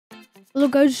Hello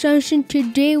guys, Session.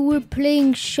 Today we're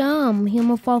playing Sham.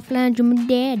 Him of all flange, I'm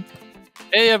dead.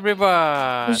 Hey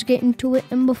everybody! Let's get into it.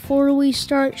 And before we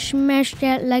start, smash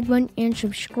that like button and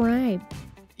subscribe.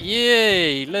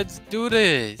 Yay! Let's do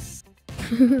this!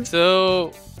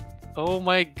 So, oh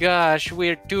my gosh,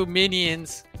 we're two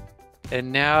minions.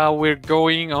 And now we're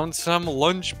going on some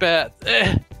launch pad.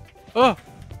 Oh!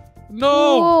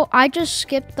 No! Whoa, I just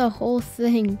skipped the whole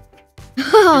thing.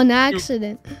 On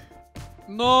accident.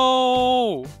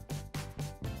 No!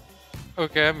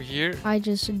 Okay, I'm here. I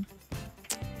just...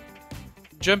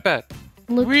 Jump pad.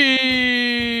 Look.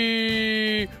 Whee!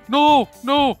 No!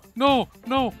 No! No!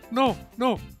 No! No!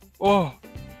 No! Oh!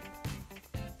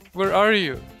 Where are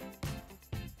you?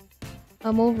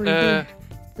 I'm over here.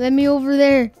 Let me over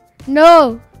there.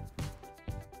 No!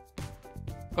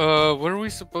 Where are we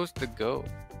supposed to go?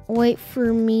 Wait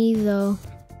for me though.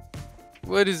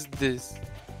 What is this?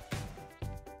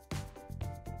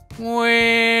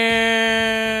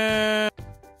 Where?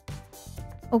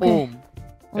 Okay. Boom.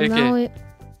 Well, now Okay.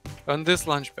 On this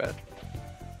launch pad.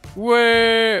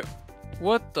 Where?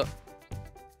 What the?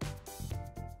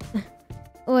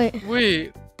 Wait.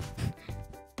 Wait.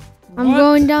 I'm What?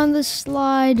 going down the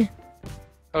slide.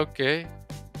 Okay.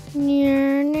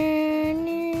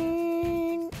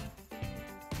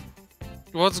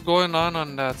 What's going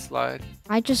on that slide?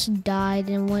 I just died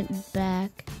and went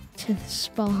back to the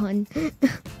spawn.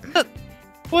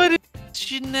 What is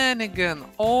shenanigan?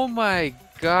 Oh my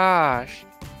gosh.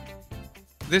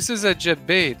 This is a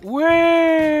debate.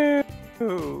 Where?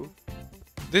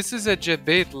 This is a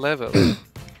debate level.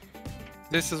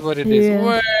 This is what it is. Yeah.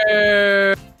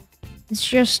 Where? It's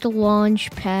just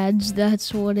launch pads,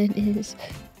 that's what it is.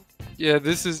 Yeah,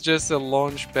 this is just a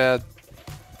launch pad.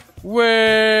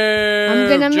 Where? I'm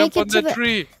gonna Jump make it on to the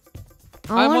tree.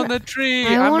 I I'm wanna- on the tree.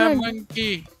 I I'm wanna- a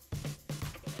monkey.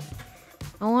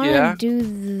 I want to Yeah?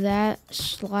 do that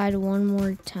slide one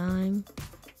more time.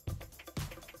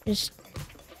 Just...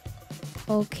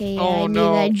 Okay, Oh, I made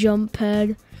no. that jump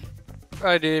pad.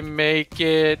 I didn't make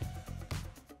it.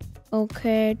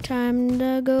 Okay, time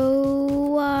to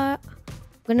go. I'm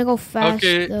gonna go fast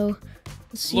Okay. though.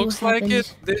 Let's see Looks what like happens.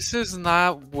 it. This is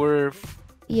not worth.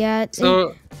 Yeah,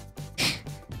 So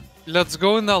let's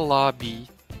go in the lobby.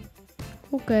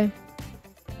 okay.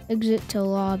 Exit to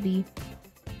lobby.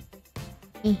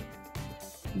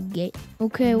 Get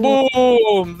okay. Well,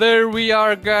 Boom! There we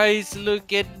are, guys.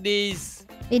 Look at this.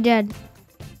 hey, Dad.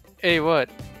 Hey, what?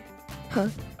 Huh.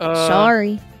 Uh,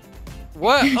 Sorry.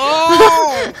 What?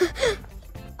 Oh!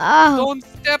 Oh. Don't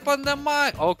step on the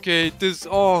mic. Okay, it is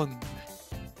on.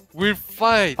 We're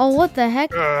fight. Oh, what the heck?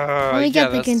 Let me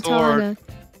get the katana.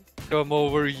 Come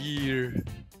over here.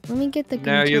 Let me get the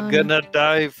Now katana. you're gonna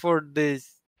die for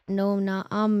this. No, I'm not.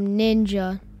 I'm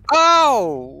ninja.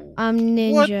 Oh! I'm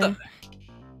What ninja. the?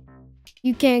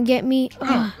 You can't get me.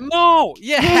 Ugh. No!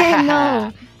 Yeah!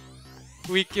 No.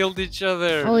 We killed each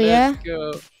other. Oh, Let's yeah?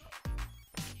 go.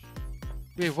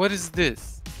 Wait, what is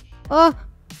this? Oh,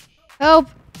 help!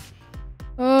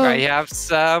 Oh, I have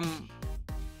some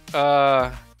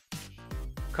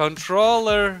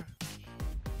controller.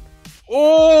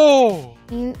 Oh!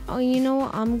 you know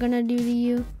what I'm gonna do to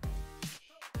you?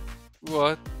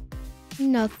 What?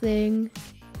 Nothing.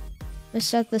 Let's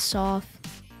set this off.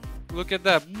 Look at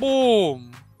that.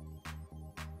 Boom!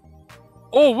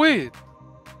 Oh, wait!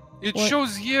 It What?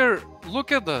 shows here.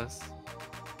 Look at us.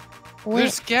 Wait.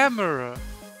 There's camera.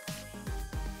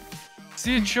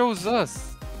 See, it shows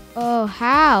us. Oh,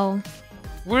 how?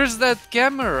 Where's that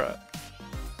camera?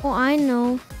 Oh, I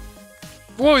know.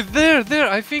 Whoa, there,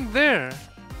 I think there.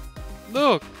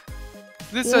 Look.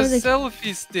 This is Where a the-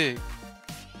 selfie stick.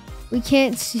 We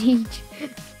can't see.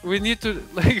 We need to,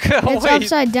 like, It's wait.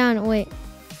 upside down. Wait.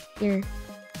 Here.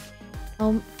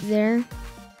 There.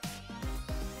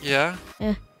 Yeah.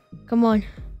 Come on.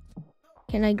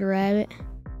 Can I grab it?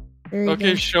 There you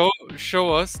Okay, go.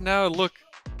 show us now. Look.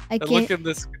 I Look can't. at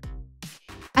this.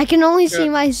 I can only see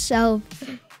Yeah. myself.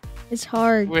 It's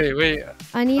hard. Wait.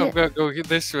 I need I'm it. gonna go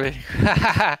this way.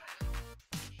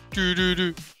 do do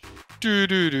do. Do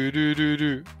do do do do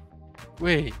do.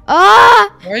 Wait.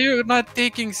 Ah! Why are you not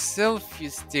taking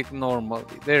selfie stick normally?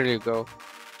 There you go.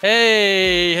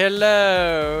 Hey,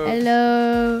 hello.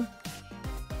 Hello.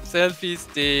 Selfie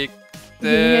stick.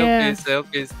 Yeah.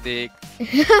 Selfie stick.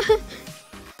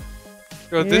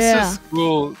 Oh, this Yeah. is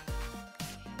cool.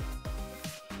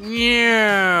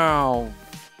 Meow.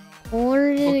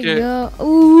 Where did Okay. it go?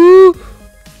 Ooh!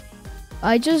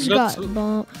 I just Let's- got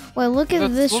bombed. Wait, look at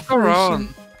Let's this look person.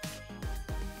 around.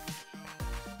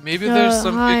 Maybe there's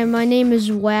something. Hi, my name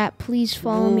is Wat. Please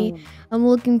follow me. Ooh. I'm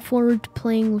looking forward to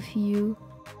playing with you.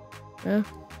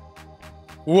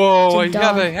 Whoa, I It's a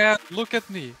have dog. a hand. Look at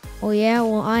me. Oh yeah,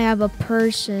 well I have a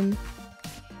person.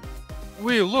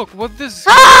 Wait, look, what this?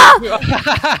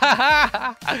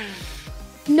 Ah!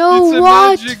 No, It's a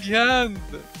what? magic hand.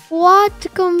 What?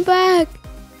 Come back.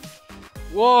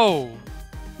 Whoa.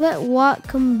 Let what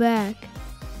come back?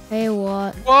 Hey,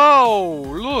 what? Whoa,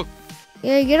 look.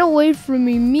 Yeah, get away from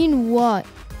me. Mean what?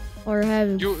 Or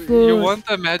having You food. want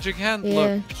a magic hand?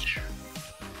 Yeah. Look.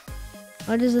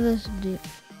 What does this do?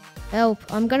 Help.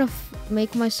 I'm gonna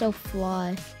make myself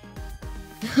fly.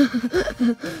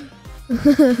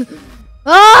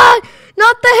 Ah!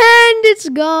 Not the hand! It's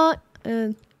gone.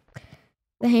 The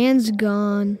hand's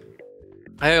gone.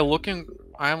 Hey,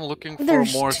 I'm looking for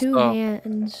There's more two stuff.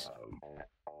 hands.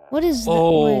 What is that?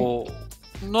 Oh,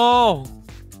 no.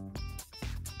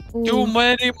 Wait. Too Ooh.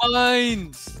 many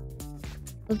mines.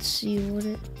 Let's see what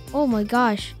it. Oh my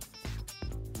gosh.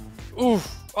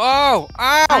 Oof. Oh,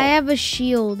 ow. I have a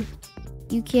shield.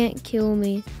 You can't kill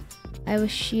me. I have a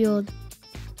shield.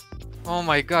 Oh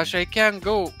my gosh, I can't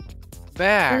go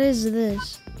back. What is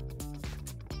this?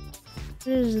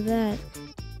 What is that?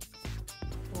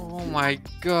 Oh my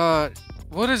god.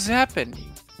 What is happening?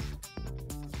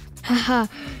 Haha.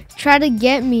 Try to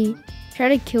get me. Try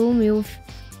to kill me.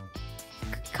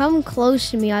 Come close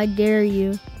to me, I dare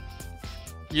you.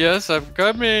 Yes, I'm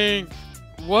coming.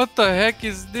 What the heck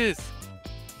is this?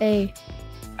 Hey.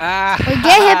 Ah. Wait,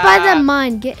 get hit by the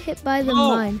mine. Get hit by the No.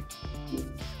 mine.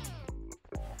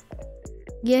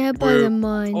 Get hit by the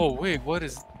mine. Oh wait, what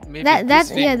is maybe that's this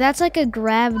thing? yeah, that's like a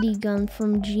gravity gun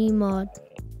from Gmod.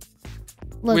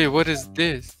 Look, Wait, what is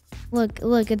this?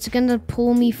 look, it's gonna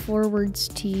pull me forwards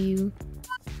to you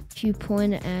if you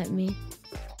point it at me.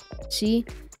 See?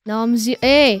 Now I'm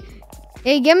Hey,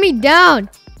 get me down.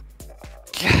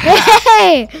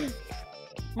 Hey!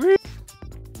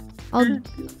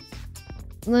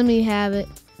 Let me have it.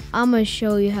 I'm gonna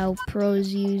show you how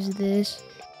pros use this.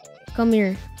 Come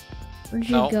here. Where'd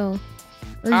you go?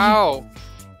 Ow!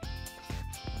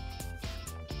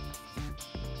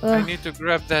 I Ugh, need to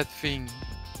grab that thing.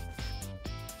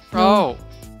 No. Oh!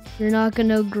 you're not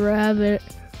gonna grab it.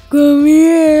 Come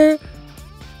here.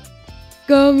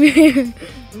 Come here.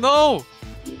 No!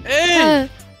 Hey!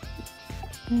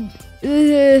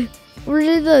 Where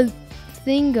did the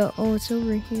thing go? Oh, it's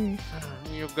over here.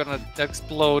 You're gonna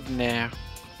explode now.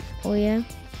 Oh yeah?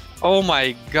 Oh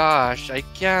my gosh, I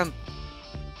can't.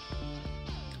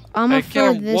 I'm I gonna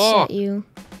throw can't this walk. at you.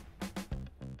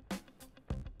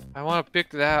 I wanna pick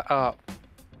that up.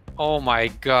 Oh my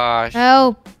gosh.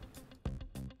 Help!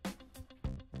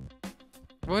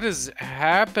 What is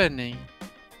happening?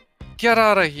 Get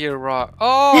out of here, Rock.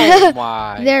 Oh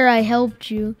my. There, I helped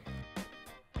you.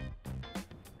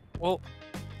 Well,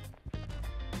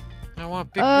 I want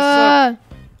to pick this up. Uh,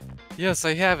 Yes,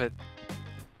 I have it.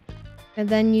 and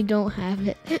then you don't have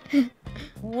it.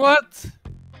 What?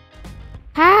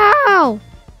 How?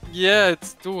 Yeah,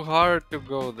 it's too hard to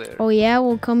go there. Oh yeah,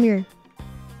 well come here.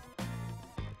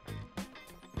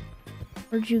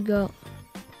 Where'd you go?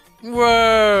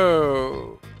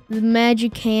 Whoa! The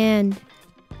magic hand.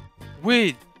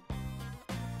 Wait.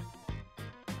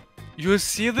 You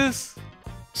see this?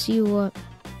 See what?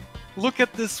 Look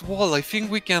at this wall. I think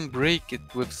we can break it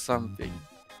with something.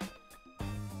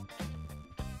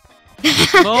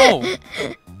 No!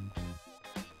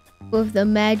 With the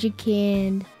magic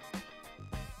hand.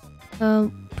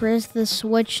 Press the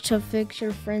switch to fix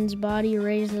your friend's body.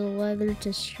 Raise the leather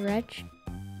to stretch.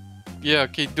 Yeah,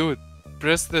 okay, do it.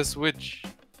 Press the switch.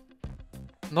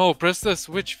 No, press the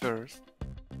switch first.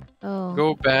 Oh.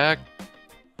 Go back.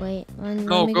 Wait. Let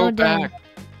No, me go down.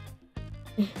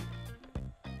 back.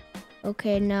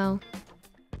 Okay, now.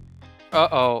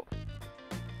 Uh-oh.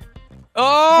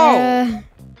 Oh! Uh,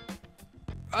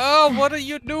 Oh, what are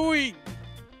you doing?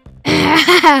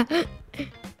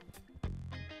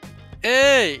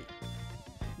 Hey!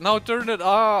 Now turn it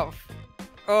off.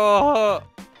 Oh!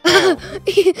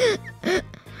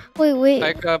 wait.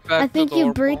 I got back I think to you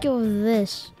normal. break it with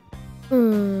this.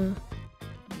 No,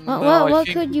 What I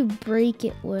think could you break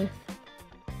it with?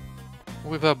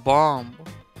 with a bomb.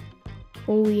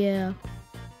 Oh yeah.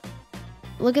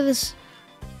 Look at this.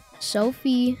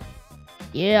 Selfie.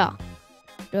 Yeah.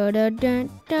 Selfie.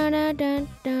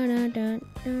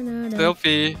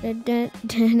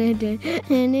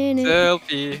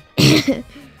 Selfie.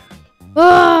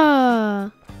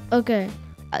 Ah! Okay.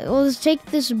 Well, let's take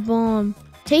this bomb.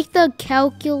 Take the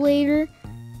calculator.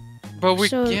 But we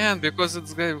So- can't because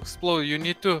it's gonna explode. You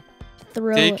need to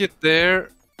Throw take it. it there.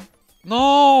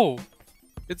 No!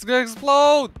 It's gonna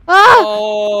explode! Ah!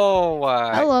 Oh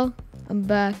my. Hello. I'm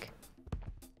back.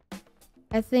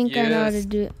 I think I know how to Yes.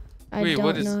 do it. I Wait,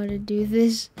 what don't is- know how to do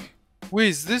this. Wait,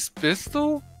 is this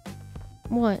pistol?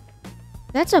 What?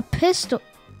 That's a pistol.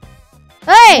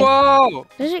 Hey! Whoa!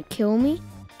 Does it kill me?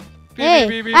 Beep, Hey!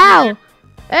 beep, beep, Ow!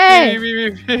 Hey! beep,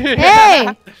 beep, beep, beep.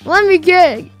 Hey! Let me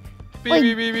get. Beep, Wait.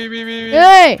 beep, beep, beep, beep, beep.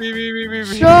 Hey! Beep, beep, beep, beep,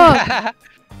 beep. Stop.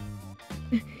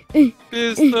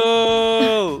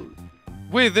 Pistol!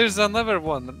 Wait, there's another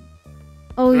one.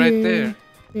 Oh Right yeah. there.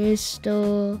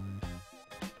 Pistol.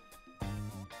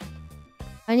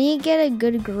 I need to get a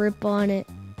good grip on it.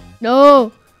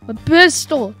 No! A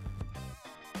pistol!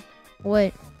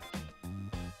 Wait.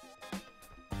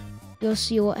 You'll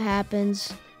see what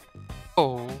happens.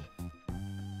 Oh.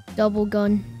 Double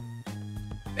gun.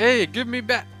 Hey, give me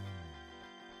back.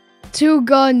 2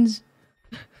 guns.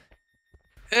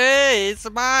 Hey, it's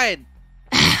mine.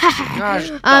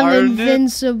 Gosh, I'm darn it.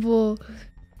 invincible.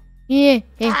 Yeah.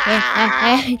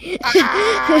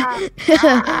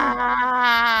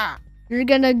 You're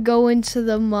gonna go into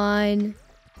the mine.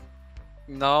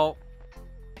 No.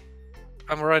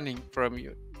 I'm running from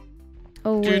you.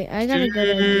 Oh wait, I got a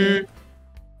good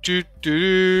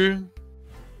idea.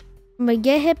 But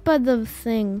get hit by the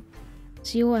thing.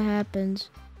 See what happens.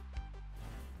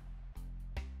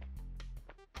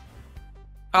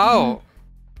 Oh.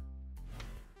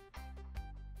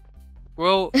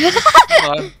 Well,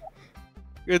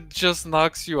 it just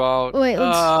knocks you out. Wait,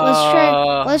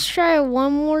 let's try it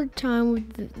one more time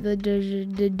with the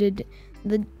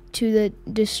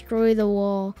destroy the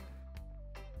wall.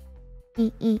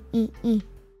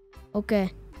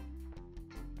 Okay.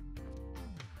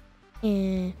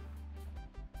 And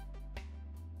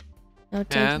now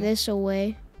take this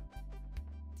away.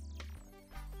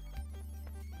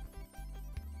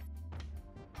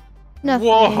 Nothing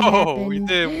Whoa, it happened.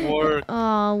 didn't work.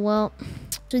 Oh, well.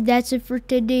 So that's it for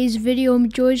today's video.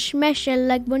 Enjoy, smash that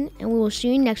like button, and we will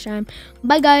see you next time.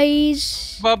 Bye,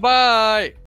 guys. Bye-bye.